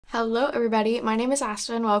Hello everybody, my name is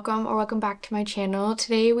Aston. Welcome back to my channel.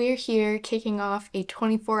 Today we are here kicking off a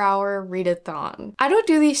 24-hour readathon. I don't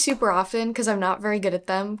do these super often because I'm not very good at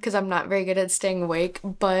them, because I'm not very good at staying awake,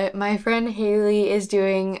 but my friend Haley is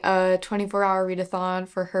doing a 24-hour readathon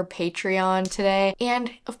for her Patreon today,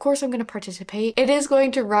 and of course I'm going to participate. It is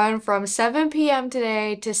going to run from 7 p.m.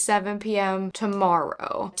 today to 7 p.m.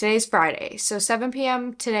 tomorrow. Today's Friday, so 7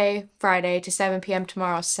 p.m. today, Friday, to 7 p.m.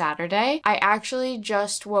 tomorrow, Saturday. I actually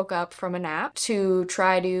just woke up from a nap to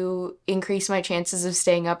try to increase my chances of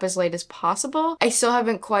staying up as late as possible. I still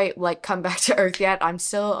haven't quite come back to earth yet. I'm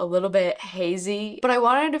still a little bit hazy, but I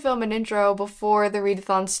wanted to film an intro before the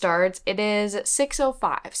readathon starts. It is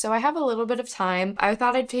 6:05, so I have a little bit of time. I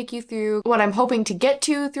thought I'd take you through what I'm hoping to get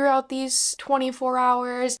to throughout these 24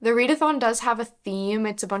 hours. The readathon does have a theme.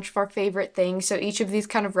 It's a bunch of our favorite things, so each of these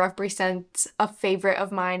kind of represents a favorite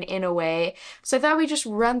of mine in a way. So I thought we'd just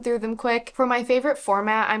run through them quick. For my favorite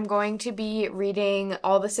format, I'm going to be reading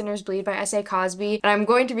All the Sinners Bleed by S.A. Cosby, and I'm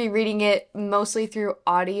going to be reading it mostly through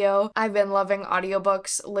audio. I've been loving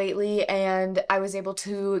audiobooks lately, and I was able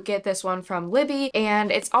to get this one from Libby,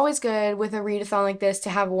 and it's always good with a readathon like this to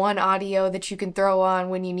have one audio that you can throw on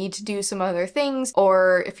when you need to do some other things,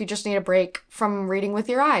 or if you just need a break from reading with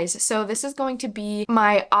your eyes. So this is going to be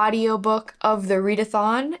my audiobook of the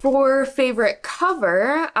readathon. For favorite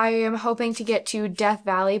cover, I am hoping to get to Death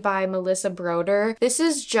Valley by Melissa Broder. This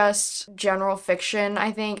is just general fiction,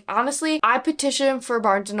 I think. Honestly, I petition for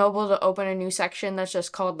Barnes & Noble to open a new section that's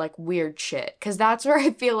just called weird shit, because that's where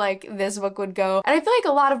I feel like this book would go. And I feel like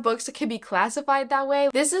a lot of books can be classified that way.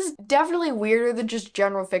 This is definitely weirder than just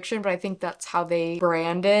general fiction, but I think that's how they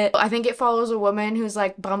brand it. I think it follows a woman who's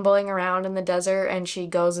bumbling around in the desert and she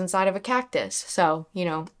goes inside of a cactus. So, you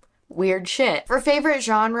know, weird shit. For favorite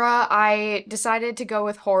genre, I decided to go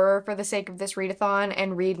with horror for the sake of this readathon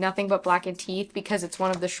and read Nothing But Blackened Teeth because it's one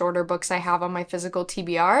of the shorter books I have on my physical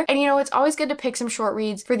TBR. And you know, it's always good to pick some short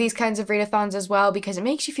reads for these kinds of readathons as well because it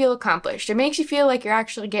makes you feel accomplished. It makes you feel like you're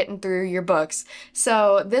actually getting through your books.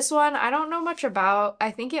 So this one, I don't know much about.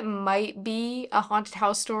 I think it might be a haunted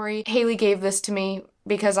house story. Haley gave this to me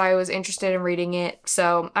because I was interested in reading it,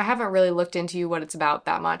 so I haven't really looked into what it's about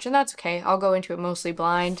that much, and that's okay. I'll go into it mostly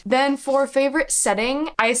blind. Then for favorite setting,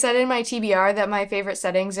 I said in my TBR that my favorite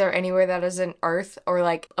settings are anywhere that is an Earth or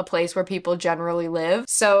a place where people generally live.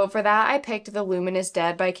 So for that, I picked The Luminous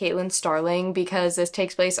Dead by Caitlin Starling because this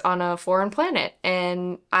takes place on a foreign planet,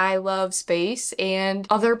 and I love space and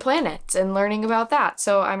other planets and learning about that.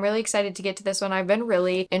 So I'm really excited to get to this one. I've been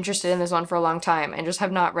really interested in this one for a long time and just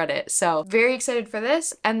have not read it. So very excited for this.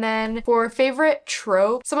 And then for favorite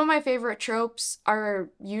trope, some of my favorite tropes are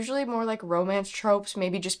usually more romance tropes,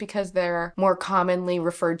 maybe just because they're more commonly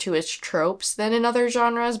referred to as tropes than in other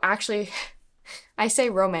genres. Actually, I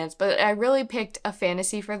say romance, but I really picked a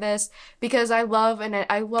fantasy for this because I love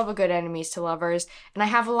a good enemies to lovers, and I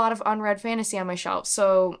have a lot of unread fantasy on my shelf,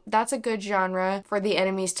 so that's a good genre for the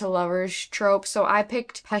enemies to lovers trope. So I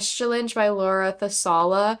picked Pestilence by Laura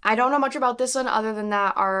Thasala. I don't know much about this one other than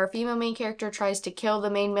that our female main character tries to kill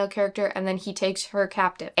the main male character and then he takes her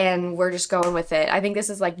captive, and we're just going with it. I think this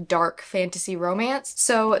is dark fantasy romance.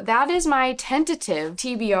 So that is my tentative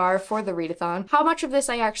TBR for the readathon. How much of this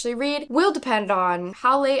I actually read will depend on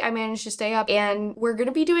how late I manage to stay up, and we're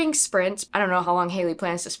gonna be doing sprints. I don't know how long Haley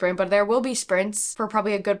plans to sprint, but there will be sprints for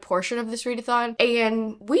probably a good portion of this readathon,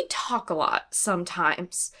 and we talk a lot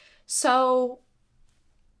sometimes. So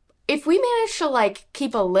if we manage to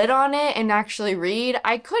keep a lid on it and actually read,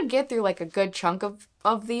 I could get through a good chunk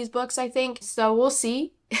of these books, I think. So we'll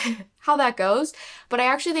see how that goes. But I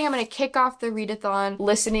actually think I'm going to kick off the readathon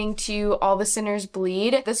listening to All the Sinners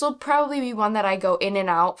Bleed. This will probably be one that I go in and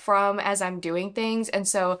out from as I'm doing things, and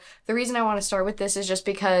so the reason I want to start with this is just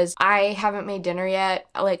because I haven't made dinner yet.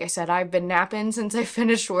 Like I said, I've been napping since I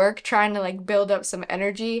finished work, trying to build up some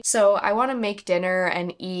energy. So I want to make dinner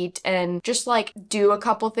and eat and just do a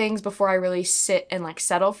couple things before I really sit and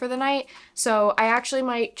settle for the night. So I actually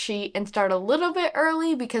might cheat and start a little bit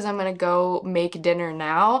early because I'm going to go make dinner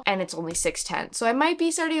now, and it's only 6:10. So I might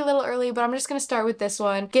be starting a little early, but I'm just gonna start with this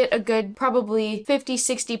one, get a good probably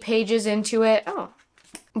 50-60 pages into it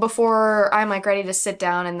before I'm ready to sit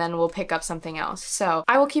down, and then we'll pick up something else. So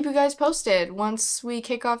I will keep you guys posted once we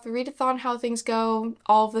kick off the readathon, how things go,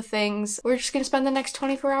 all of the things. We're just gonna spend the next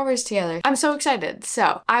 24 hours together. I'm so excited.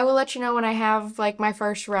 So I will let you know when I have my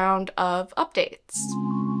first round of updates.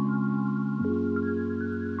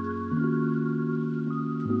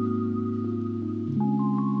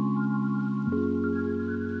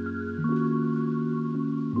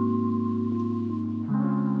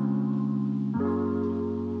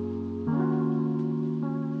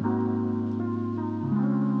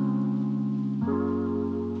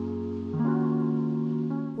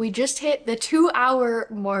 We just hit the 2-hour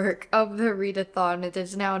mark of the readathon. It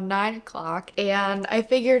is now 9 o'clock, and I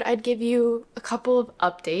figured I'd give you a couple of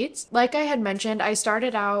updates. Like I had mentioned, I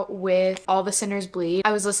started out with All the Sinners Bleed.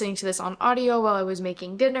 I was listening to this on audio while I was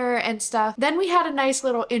making dinner and stuff. Then we had a nice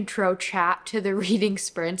little intro chat to the reading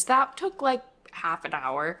sprints. That took like half an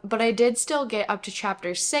hour, but I did still get up to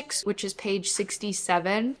chapter 6, which is page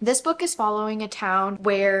 67. This book is following a town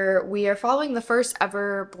where we are following the first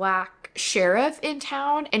ever Black sheriff in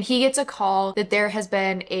town, and he gets a call that there has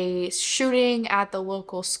been a shooting at the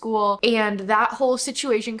local school, and that whole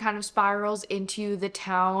situation kind of spirals into the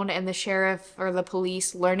town and the sheriff or the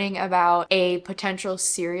police learning about a potential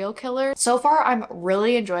serial killer. So far, I'm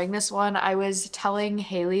really enjoying this one. I was telling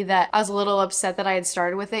Haley that I was a little upset that I had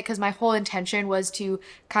started with it because my whole intention was to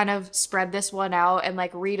kind of spread this one out and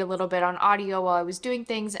like read a little bit on audio while I was doing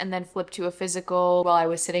things and then flip to a physical while I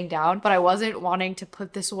was sitting down, but I wasn't wanting to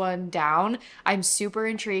put this one down. I'm super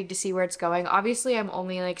intrigued to see where it's going. Obviously, I'm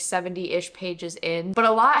only like 70-ish pages in, but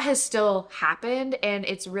a lot has still happened and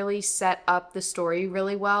it's really set up the story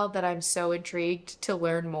really well that I'm so intrigued to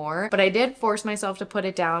learn more. But I did force myself to put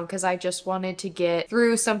it down because I just wanted to get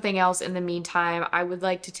through something else in the meantime. I would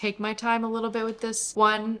like to take my time a little bit with this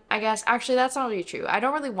one, I guess. Actually, that's not really true. I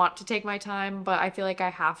don't really want to take my time, but I feel like I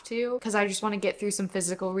have to because I just want to get through some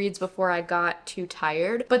physical reads before I got too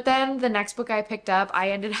tired. But then the next book I picked up, I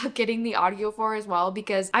ended up getting the audio for as well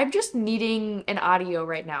because I'm just needing an audio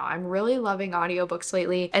right now. I'm really loving audiobooks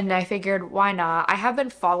lately, and I figured why not? I have been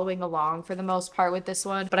following along for the most part with this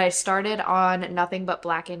one, but I started on Nothing But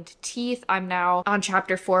Blackened Teeth. I'm now on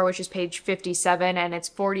chapter 4, which is page 57, and it's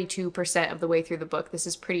 42% of the way through the book. This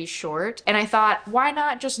is pretty short, and I thought, why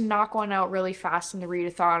not just knock one out really fast in the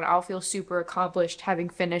readathon? I'll feel super accomplished having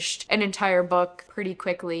finished an entire book pretty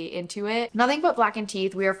quickly into it. Nothing But Blackened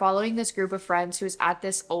Teeth, we are following this group of friends who's at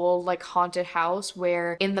this old like haunted house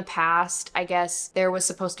where in the past, I guess there was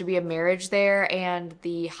supposed to be a marriage there, and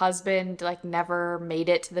the husband like never made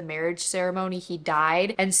it to the marriage ceremony. He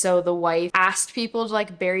died, and so the wife asked people to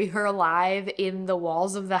like bury her alive in the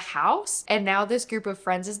walls of the house, and now this group of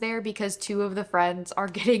friends is there because 2 of the friends are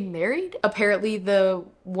getting married. Apparently the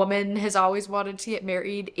woman has always wanted to get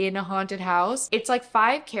married in a haunted house. It's like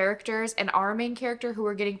 5 characters, and our main character who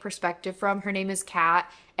we're getting perspective from, her name is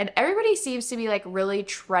Kat, and everybody seems to be like really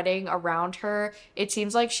treading around her. It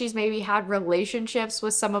seems like she's maybe had relationships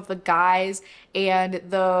with some of the guys, and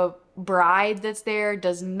the bride that's there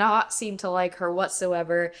does not seem to like her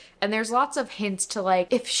whatsoever. And there's lots of hints to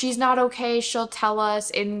like, if she's not okay, she'll tell us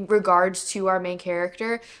in regards to our main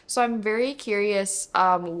character. So I'm very curious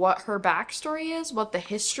what her backstory is, what the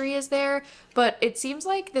history is there. But it seems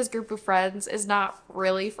like this group of friends is not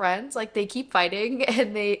really friends. Like they keep fighting,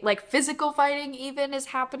 and they like physical fighting even is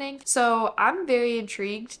happening. So I'm very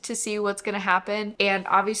intrigued to see what's gonna happen. And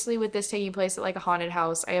obviously with this taking place at like a haunted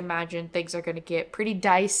house, I imagine things are gonna get pretty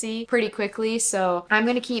dicey pretty quickly. So I'm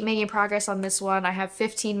gonna keep making progress on this one. I have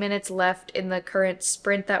 15 minutes left in the current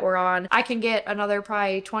sprint that we're on. I can get another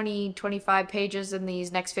probably 20-25 pages in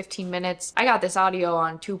these next 15 minutes. I got this audio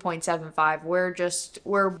on 2.75.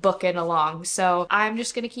 We're booking along. So I'm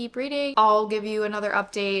just gonna keep reading. I'll give you another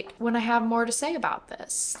update when I have more to say about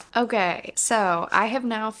this. Okay, so I have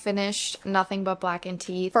now finished Nothing But Blackened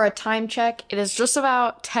Teeth. For a time check, it is just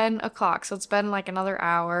about 10 o'clock, so it's been like another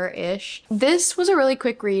hour-ish. This was a really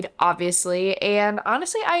quick read, obviously, and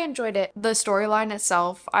honestly, I enjoyed it. The storyline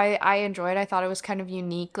itself, I enjoyed. I thought it was kind of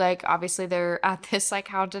unique. Like, obviously, they're at this like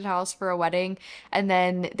haunted house for a wedding, and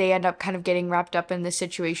then they end up kind of getting wrapped up in this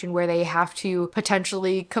situation where they have to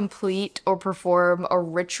potentially complete or perform a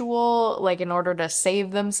ritual like in order to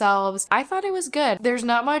save themselves. I thought it was good. There's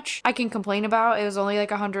not much I can complain about. It was only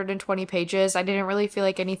like 120 pages. I didn't really feel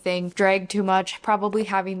like anything dragged too much. Probably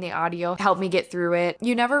having the audio helped me get through it.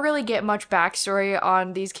 You never really get much backstory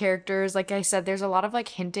on these characters. Like I said, there's a lot of like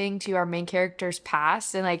hinting to our main character's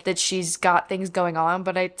past and like that she's got things going on,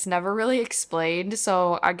 but it's never really explained.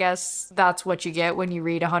 So I guess that's what you get when you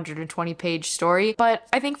read a 120 page story. But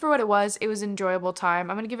I think for what it was enjoyable time.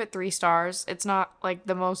 I'm gonna give it 3 stars. It's not like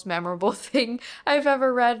the most memorable thing I've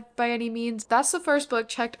ever read by any means. That's the first book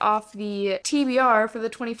checked off the TBR for the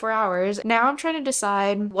 24 hours. Now I'm trying to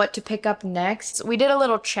decide what to pick up next. We did a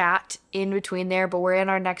little chat in between there, but we're in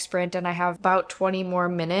our next sprint and I have about 20 more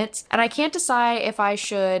minutes. And I can't decide if I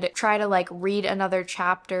should try to like read another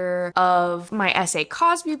chapter of my S.A.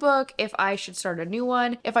 Cosby book, if I should start a new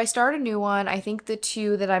one. If I start a new one, I think the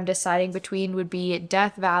 2 that I'm deciding between would be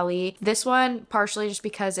Death Valley. This one, partially just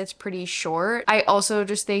because it's pretty short. I also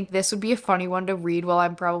just think this would be a funny one to read while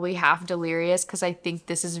I'm probably half delirious because I think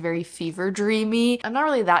this is very fever dreamy. I'm not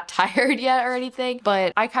really that tired yet or anything,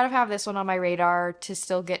 but I kind of have this one on my radar to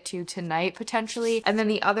still get to tonight potentially. And then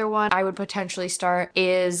the other one I would potentially start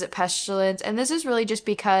is Pestilence. And this is really just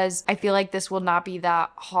because I feel like this will not be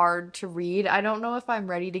that hard to read. I don't know if I'm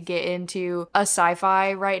ready to get into a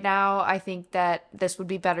sci-fi right now. I think that this would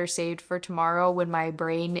be better saved for tomorrow when my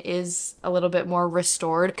brain is a little bit more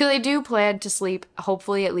restored, because I do plan to sleep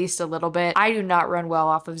hopefully at least a little bit. I do not run well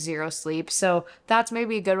off of zero sleep, so that's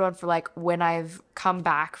maybe a good one for like when I've come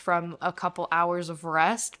back from a couple hours of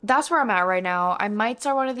rest. That's where I'm at right now. I might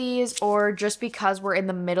start one of these, or just because we're in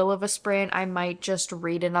the middle of a sprint, I might just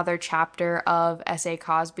read another chapter of S.A.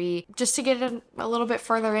 Cosby just to get a little bit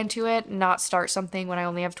further into it, not start something when I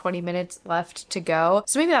only have 20 minutes left to go.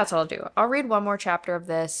 So maybe that's what I'll do. I'll read one more chapter of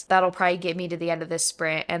this. That'll probably get me to the end of this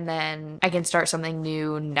sprint, and then I can start something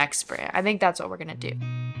new next sprint. I think that's what we're gonna do.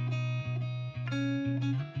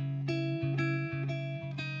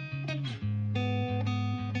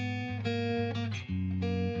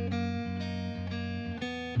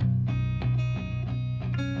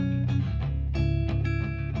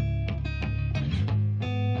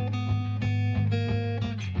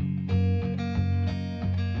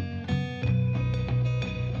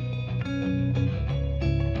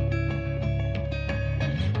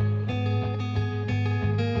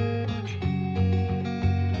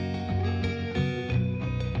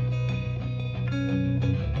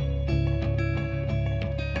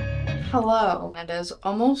 Hello. It is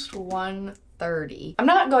almost 1:30. I'm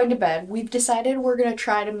not going to bed. We've decided we're gonna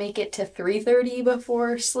try to make it to 3:30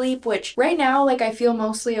 before sleep, which right now, like, I feel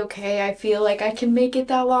mostly okay. I feel like I can make it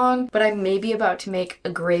that long, but I'm maybe about to make a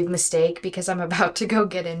grave mistake because I'm about to go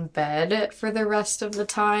get in bed for the rest of the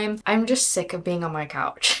time. I'm just sick of being on my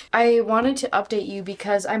couch. I wanted to update you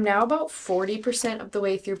because I'm now about 40% of the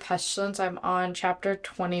way through Pestilence. I'm on chapter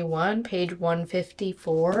 21, page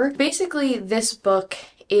 154. Basically, this book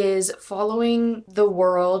is following the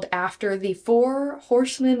world after the 4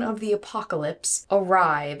 horsemen of the apocalypse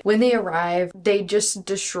arrive. When they arrive, they just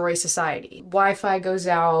destroy society. Wi-Fi goes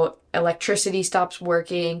out, electricity stops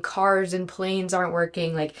working, cars and planes aren't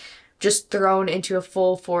working, like just thrown into a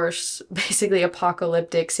full force, basically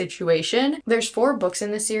apocalyptic situation. There's 4 books in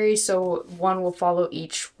the series, so one will follow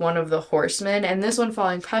each one of the horsemen, and this one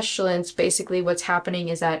following Pestilence, basically what's happening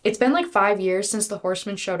is that it's been like 5 years since the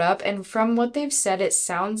horsemen showed up, and from what they've said, it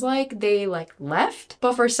sounds like they like left,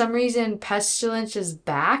 but for some reason Pestilence is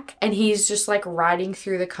back, and he's just like riding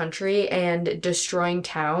through the country and destroying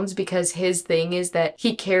towns because his thing is that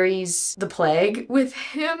he carries the plague with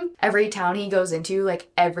him. Every town he goes into, like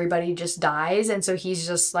everybody just dies, and so he's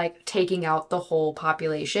just like taking out the whole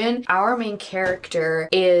population. Our main character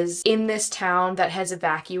is in this town that has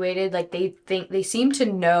evacuated. Like they seem to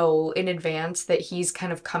know in advance that he's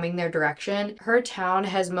kind of coming their direction. Her town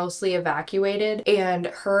has mostly evacuated, and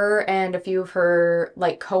her and a few of her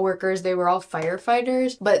like coworkers, they were all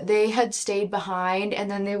firefighters, but they had stayed behind, and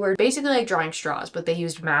then they were basically like drawing straws, but they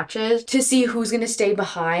used matches to see who's gonna stay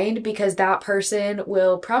behind because that person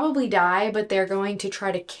will probably die, but they're going to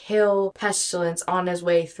try to kill Pestilence on his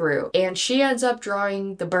way through. And she ends up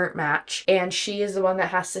drawing the burnt match, and she is the one that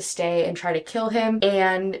has to stay and try to kill him,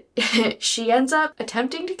 and she ends up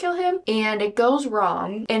attempting to kill him, and it goes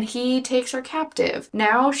wrong, and he takes her captive.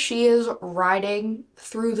 Now she is riding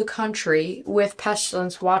through the country with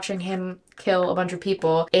Pestilence, watching him kill a bunch of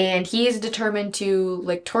people, and he is determined to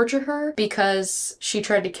like torture her because she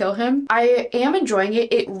tried to kill him. I am enjoying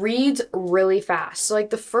it. It reads really fast. So like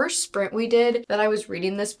the first sprint we did that I was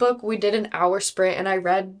reading this book, we did an hour sprint and I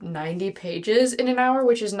read 90 pages in an hour,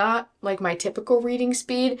 which is not like my typical reading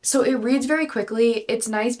speed. So it reads very quickly. It's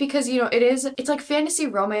nice because, you know, it's like fantasy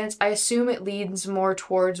romance. I assume it leans more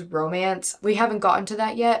towards romance. We haven't gotten to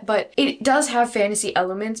that yet, but it does have fantasy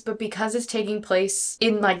elements, but because it's taking place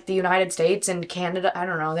in like the United States and Canada, I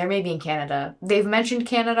don't know, there may be in Canada. They've mentioned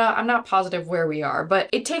Canada. I'm not positive where we are, but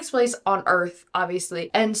it takes place on Earth, obviously.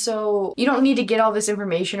 And so you don't need to get all this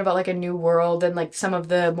information about like a new world and like some of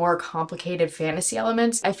the more complicated fantasy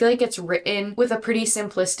elements. I feel like it's written with a pretty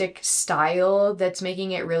simplistic style that's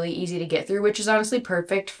making it really easy to get through, which is honestly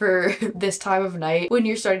perfect for this time of night when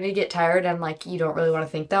you're starting to get tired and like you don't really want to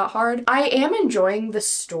think that hard. I am enjoying the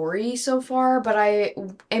story so far, but I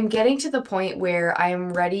am getting to the point where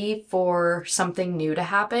I'm ready for something new to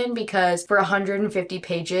happen, because for 150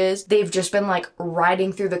 pages they've just been like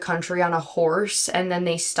riding through the country on a horse, and then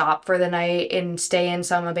they stop for the night and stay in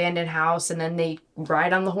some abandoned house, and then they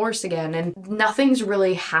ride on the horse again, and nothing's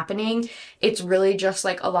really happening. It's really just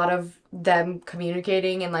like a lot of them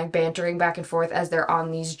communicating and like bantering back and forth as they're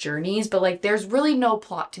on these journeys, but like there's really no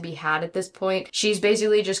plot to be had at this point. She's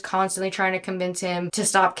basically just constantly trying to convince him to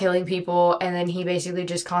stop killing people, and then he basically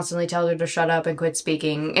just constantly tells her to shut up and quit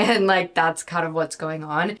speaking, and like that's kind of what's going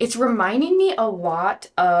on. It's reminding me a lot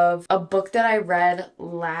of a book that I read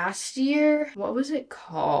last year. What was it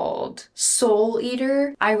called? Soul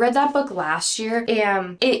Eater. I read that book last year,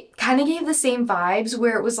 and it kind of gave the same vibes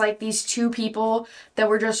where it was like these two people that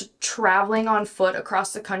were just traveling on foot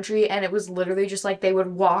across the country, and it was literally just like they would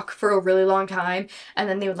walk for a really long time, and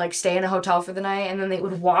then they would like stay in a hotel for the night, and then they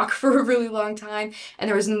would walk for a really long time, and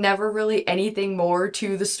there was never really anything more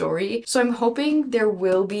to the story. So I'm hoping there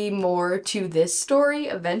will be more to this story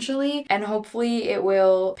eventually, and hopefully it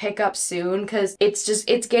will pick up soon, because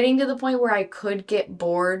it's getting to the point where I could get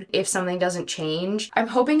bored if something doesn't change. I'm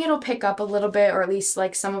hoping it'll pick up a little bit, or at least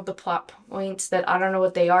like some of the plot points that I don't know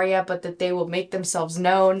what they are yet, but that they will make themselves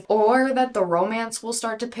known, or that the romance will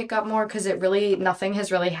start to pick up more, because nothing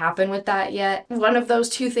has really happened with that yet. One of those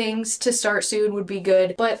two things to start soon would be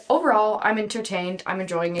good, but overall I'm entertained. I'm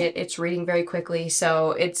enjoying it. It's reading very quickly,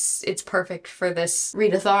 so it's perfect for this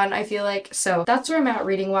readathon, I feel like. So that's where I'm at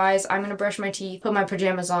reading wise. I'm gonna brush my teeth, put my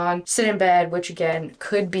pajamas on, sit in bed, which again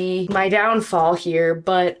could be my downfall here,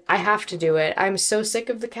 but I have to do it. I'm so sick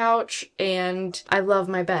of the couch and I love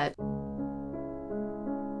my bed.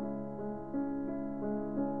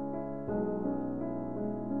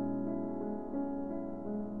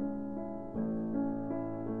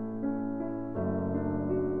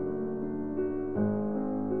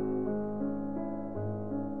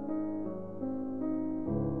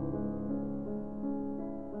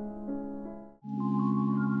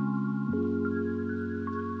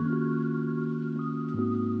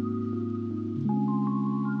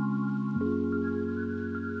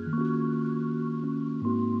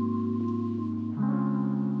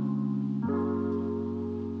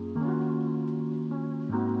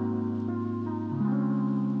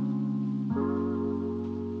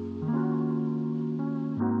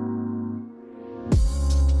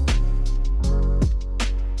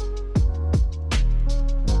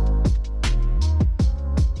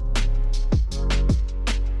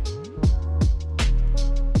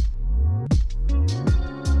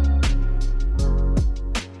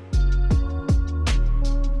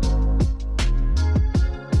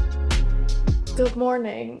 Good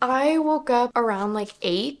morning. I woke up around like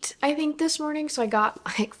 8, I think, this morning, so I got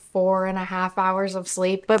like 4.5 hours of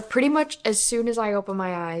sleep, but pretty much as soon as I opened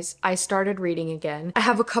my eyes, I started reading again. I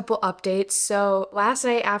have a couple updates. So last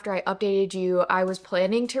night after I updated you, I was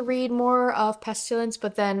planning to read more of Pestilence,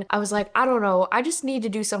 but then I was like, I don't know, I just need to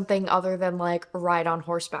do something other than like ride on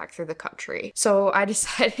horseback through the country. So I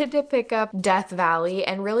decided to pick up Death Valley,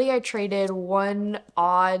 and really I traded one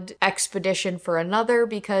odd expedition for another,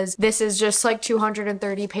 because this is just like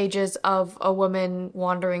 230 pages of a woman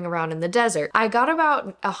wandering around in the desert. I got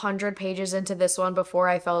about 100 pages into this one before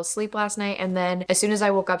I fell asleep last night, and then as soon as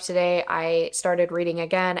I woke up today, I started reading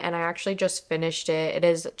again, and I actually just finished it. It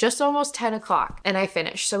is just almost 10 o'clock and I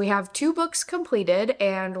finished. So we have 2 books completed,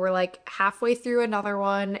 and we're like halfway through another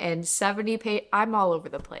one, and 70 pages. I'm all over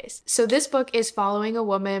the place. So this book is following a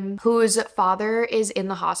woman whose father is in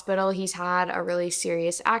the hospital. He's had a really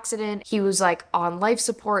serious accident. He was like on life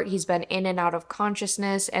support. He's been in and out of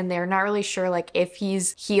consciousness, and they're not really sure like if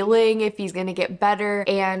he's healing, if he's gonna get better.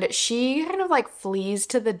 And she kind of like flees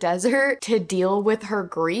to the desert to deal with her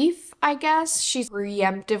grief, I guess. She's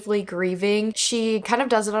preemptively grieving. She kind of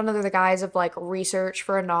does it under the guise of like research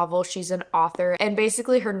for a novel. She's an author, and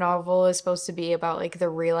basically her novel is supposed to be about like the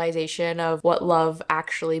realization of what love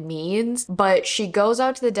actually means. But she goes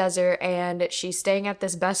out to the desert, and she's staying at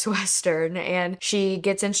this Best Western, and she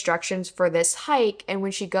gets instructions for this hike, and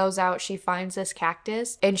when she goes out, she finds this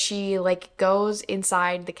cactus, and she like goes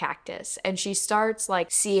inside the cactus, and she starts like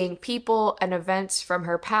seeing people and events from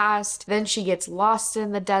her past. Then she gets lost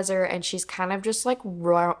in the desert, and she's kind of just like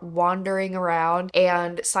wandering around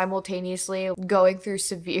and simultaneously going through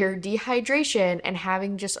severe dehydration and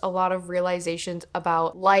having just a lot of realizations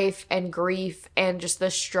about life and grief and just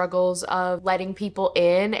the struggles of letting people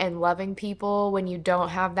in and loving people when you don't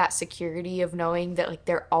have that security of knowing that like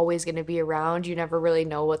they're always going to be around. You never really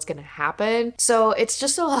know what's going to happen. So it's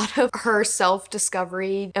just a lot of her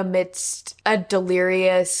self-discovery amidst a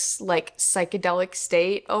delirious like psychedelic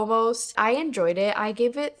state almost. I enjoyed it. I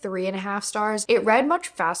gave it 3.5 stars. It read much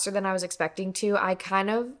faster than I was expecting to. I kind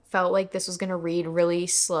of felt like this was gonna read really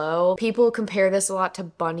slow. People compare this a lot to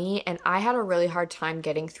Bunny, and I had a really hard time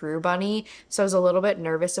getting through Bunny, so I was a little bit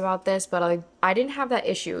nervous about this, but I didn't have that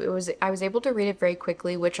issue. I was able to read it very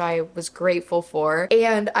quickly, which I was grateful for.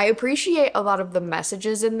 And I appreciate a lot of the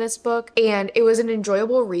messages in this book, and it was an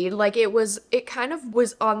enjoyable read. Like it kind of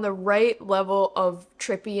was on the right level of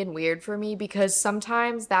trippy and weird for me, because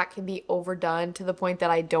sometimes that can be overdone to the point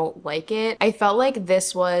that I don't like it. I felt like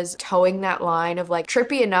this was towing that line of like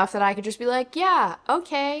trippy enough that I could just be like, yeah,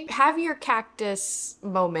 okay, have your cactus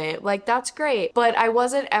moment. Like, that's great. But I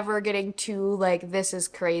wasn't ever getting too like, this is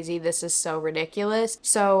crazy, this is so ridiculous.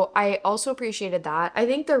 So I also appreciated that. I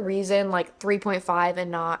think the reason like 3.5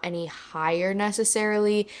 and not any higher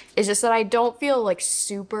necessarily is just that I don't feel like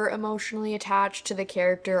super emotionally attached to the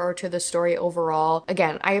character or to the story overall.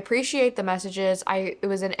 Again, I appreciate the messages. It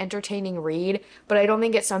was an entertaining read, but I don't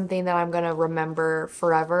think it's something that I'm gonna remember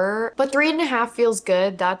forever. But 3.5 feels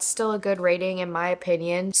good. That's still a good rating in my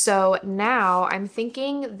opinion. So now I'm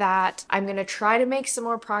thinking that I'm gonna try to make some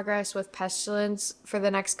more progress with Pestilence for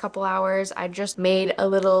the next couple hours. I just made a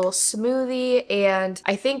little smoothie, and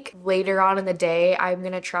I think later on in the day I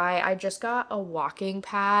just got a walking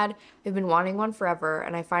pad. I've been wanting one forever,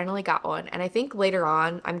 and I finally got one. And I think later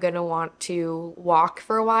on I'm gonna want to walk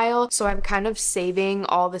for a while. So I'm kind of saving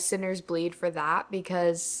all the Sinners Bleed for that,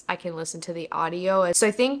 because I can listen to the audio. So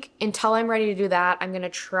I think until I'm ready to do that, I'm gonna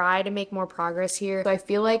try to make more progress here. So I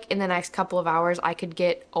feel like in the next couple of hours I could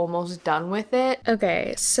get almost done with it.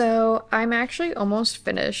 Okay, so I'm actually almost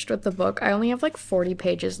finished with the book. I only have like 40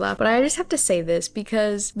 pages left, but I just have to say this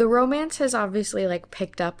because the romance has obviously like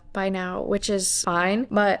picked up by now, which is fine,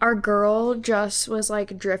 but our girl just was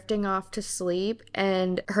like drifting off to sleep,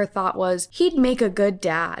 and her thought was, he'd make a good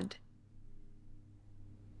dad.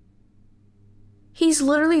 He's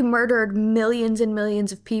literally murdered millions and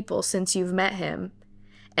millions of people since you've met him.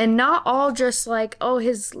 And not all just like, oh,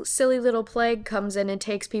 his silly little plague comes in and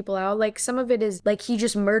takes people out. Like, some of it is like he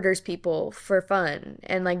just murders people for fun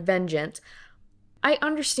and like vengeance. I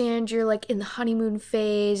understand you're like in the honeymoon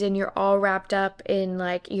phase and you're all wrapped up in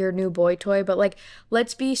like your new boy toy, but like,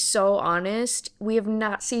 let's be so honest. We have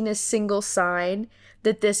not seen a single sign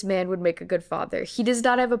that this man would make a good father. He does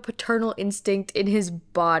not have a paternal instinct in his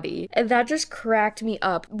body. And that just cracked me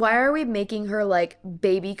up. Why are we making her like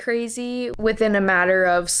baby crazy within a matter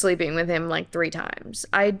of sleeping with him like 3 times?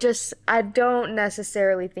 I don't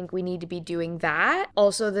necessarily think we need to be doing that.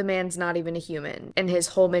 Also, the man's not even a human, and his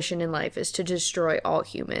whole mission in life is to destroy all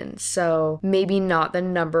humans. So maybe not the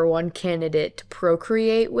 #1 candidate to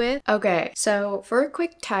procreate with. Okay, so for a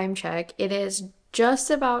quick time check, it is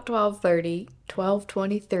just about 12:30,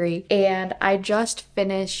 12:23, and I just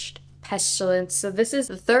finished Pestilence. So this is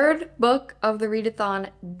the 3rd book of the readathon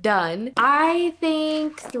done. I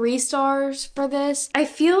think 3 stars for this. I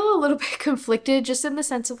feel a little bit conflicted, just in the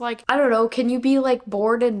sense of like, I don't know, can you be like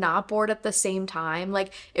bored and not bored at the same time?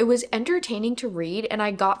 Like, it was entertaining to read, and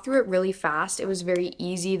I got through it really fast. It was very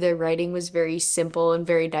easy. The writing was very simple and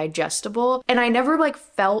very digestible, and I never like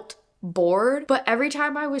felt bored, but every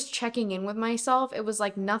time I was checking in with myself, it was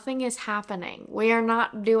like, nothing is happening. We are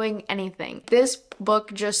not doing anything. This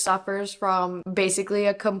book just suffers from basically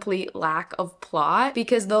a complete lack of plot,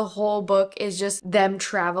 because the whole book is just them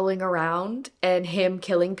traveling around and him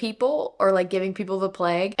killing people or like giving people the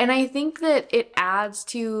plague. And I think that it adds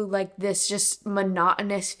to like this just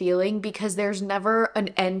monotonous feeling, because there's never an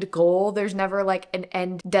end goal. There's never like an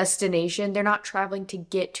end destination. They're not traveling to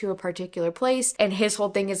get to a particular place. And his whole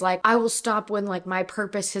thing is like, I will stop when like my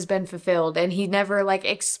purpose has been fulfilled, and he never like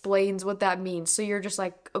explains what that means. So you're just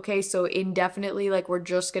like, okay, so indefinitely like we're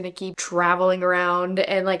just gonna keep traveling around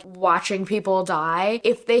and like watching people die.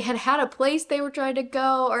 If they had had a place they were trying to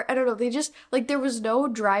go, or I don't know, they just like, there was no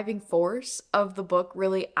driving force of the book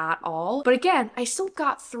really at all. But again, I still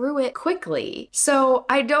got through it quickly, so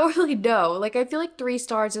I don't really know. Like, I feel like 3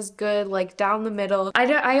 stars is good, like down the middle.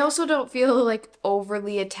 I also don't feel like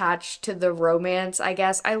overly attached to the romance. I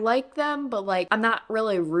guess I like them, but like, I'm not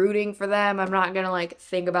really rooting for them. I'm not gonna like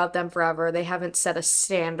think about them forever. They haven't set a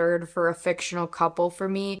standard for a fictional couple for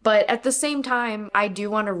me. But at the same time, I do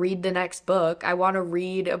want to read the next book. I want to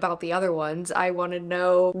read about the other ones. I want to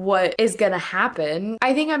know what is gonna happen.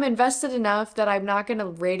 I think I'm invested enough that I'm not gonna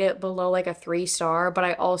rate it below like a 3 star, but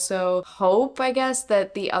I also hope, I guess,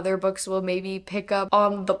 that the other books will maybe pick up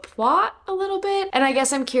on the plot a little bit. And I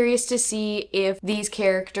guess I'm curious to see if these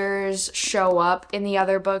characters show up in the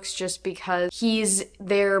other books, just because he's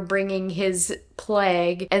there bringing his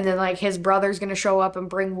plague, and then like his brother's gonna show up and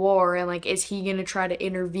bring war, and like is he gonna try to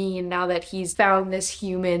intervene now that he's found this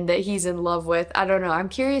human that he's in love with? I don't know. I'm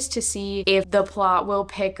curious to see if the plot will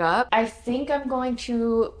pick up. I think I'm going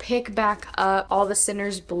to pick back up All the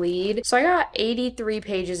Sinners Bleed. So I got 83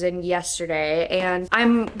 pages in yesterday, and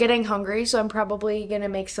I'm getting hungry, so I'm probably gonna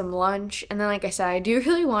make some lunch. And then like I said, I do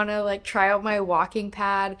really want to like try out my walking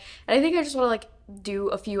pad, and I think I just want to like do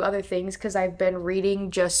a few other things because I've been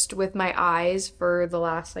reading just with my eyes for the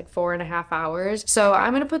last like 4.5 hours. So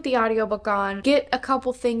I'm gonna put the audiobook on, get a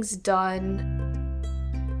couple things done.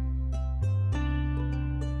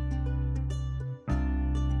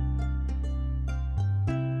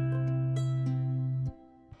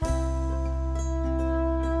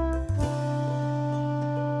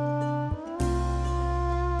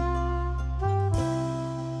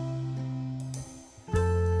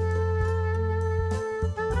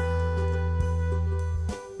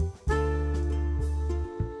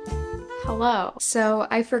 Hello. So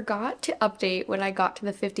I forgot to update when I got to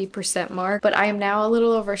the 50% mark, but I am now a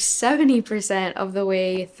little over 70% of the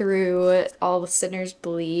way through All the Sinners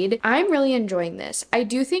Bleed. I'm really enjoying this. I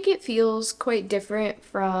do think it feels quite different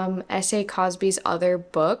from S.A. Cosby's other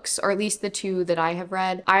books, or at least the two that I have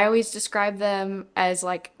read. I always describe them as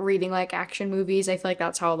like reading like action movies. I feel like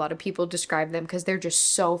that's how a lot of people describe them because they're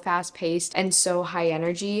just so fast paced and so high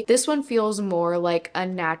energy. This one feels more like a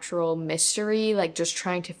natural mystery, like just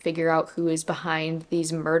trying to figure out who is behind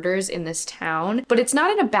these murders in this town, but it's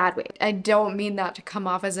not in a bad way. I don't mean that to come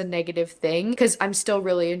off as a negative thing because I'm still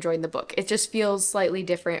really enjoying the book. It just feels slightly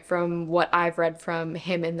different from what I've read from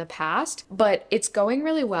him in the past, but it's going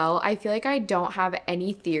really well. I feel like I don't have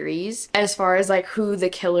any theories as far as like who the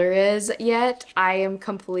killer is yet. I am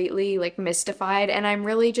completely like mystified, and I'm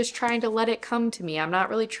really just trying to let it come to me. I'm not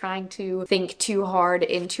really trying to think too hard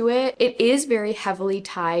into it. It is very heavily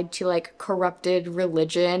tied to like corrupted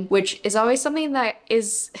religion, which is always something that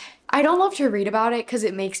is, I don't love to read about it because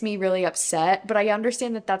it makes me really upset, but I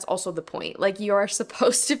understand that that's also the point. Like, you are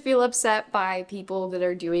supposed to feel upset by people that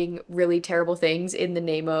are doing really terrible things in the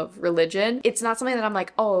name of religion. It's not something that I'm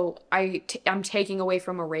like, oh, I'm taking away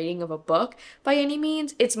from a rating of a book by any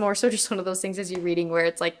means. It's more so just one of those things as you're reading where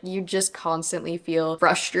it's like you just constantly feel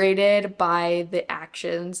frustrated by the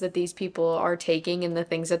actions that these people are taking and the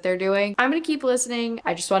things that they're doing. I'm gonna keep listening.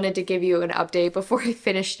 I just wanted to give you an update before I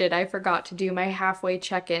finished it. I forgot to do my halfway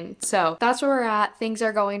check-in. So that's where we're at. Things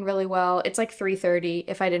are going really well. It's like 3:30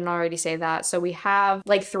 if I didn't already say that. So we have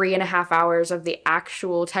like 3.5 hours of the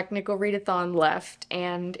actual technical readathon left,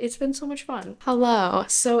 and it's been so much fun. Hello.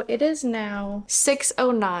 So it is now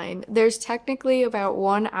 6:09. There's technically about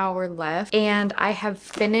 1 hour left, and I have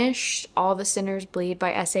finished All the Sinners Bleed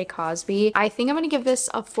by S.A. Cosby. I think I'm gonna give this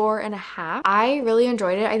a 4.5. I really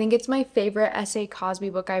enjoyed it. I think it's my favorite S.A.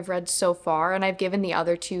 Cosby book I've read so far, and I've given the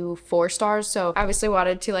other two 4 stars, so I obviously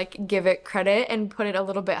wanted to like give it credit and put it a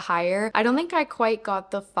little bit higher. I don't think I quite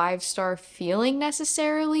got the 5-star feeling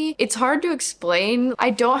necessarily. It's hard to explain. I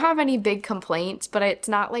don't have any big complaints, but it's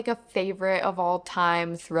not like a favorite of all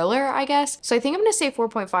time thriller, I guess. So I think I'm gonna say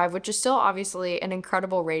 4.5, which is still obviously an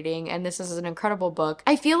incredible rating, and this is an incredible book.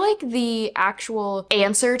 I feel like the actual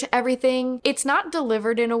answer to everything, it's not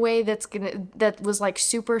delivered in a way that was like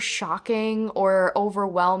super shocking or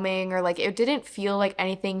overwhelming, or like it didn't feel like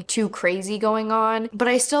anything too crazy going on, but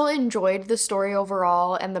I still enjoyed the story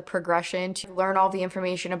overall and the progression to learn all the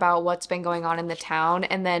information about what's been going on in the town.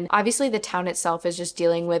 And then obviously the town itself is just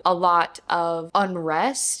dealing with a lot of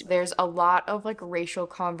unrest. There's a lot of like racial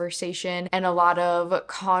conversation and a lot of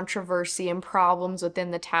controversy and problems within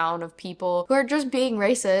the town of people who are just being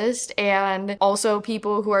racist, and also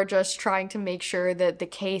people who are just trying to make sure that the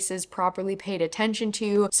case is properly paid attention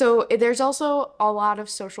to. So there's also a lot of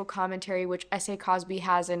social commentary, which S.A. Cosby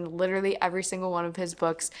has in literally every single one of his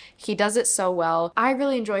books. He does it so well. I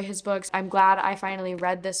really enjoy his books. I'm glad I finally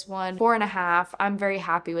read this one. 4.5. I'm very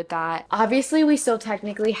happy with that. Obviously, we still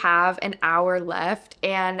technically have an hour left,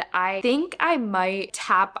 and I think I might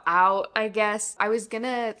tap out, I guess. I was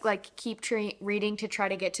gonna like keep reading to try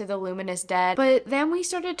to get to the Luminous Dead, but then we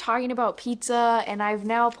started talking about pizza, and I've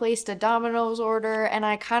now placed a Domino's order, and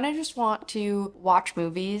I kind of just want to watch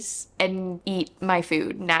movies and eat my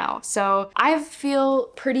food now. So I feel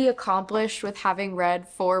pretty accomplished with having read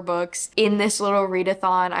 4 books in this little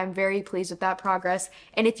readathon. I'm very pleased with that progress.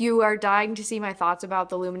 And if you are dying to see my thoughts about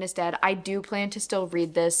The Luminous Dead, I do plan to still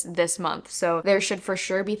read this month. So there should for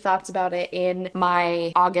sure be thoughts about it in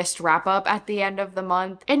my August wrap up at the end of the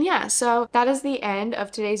month. And yeah, so that is the end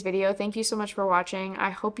of today's video. Thank you so much for watching. I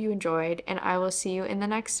hope you enjoyed, and I will see you in the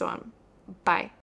next one. Bye.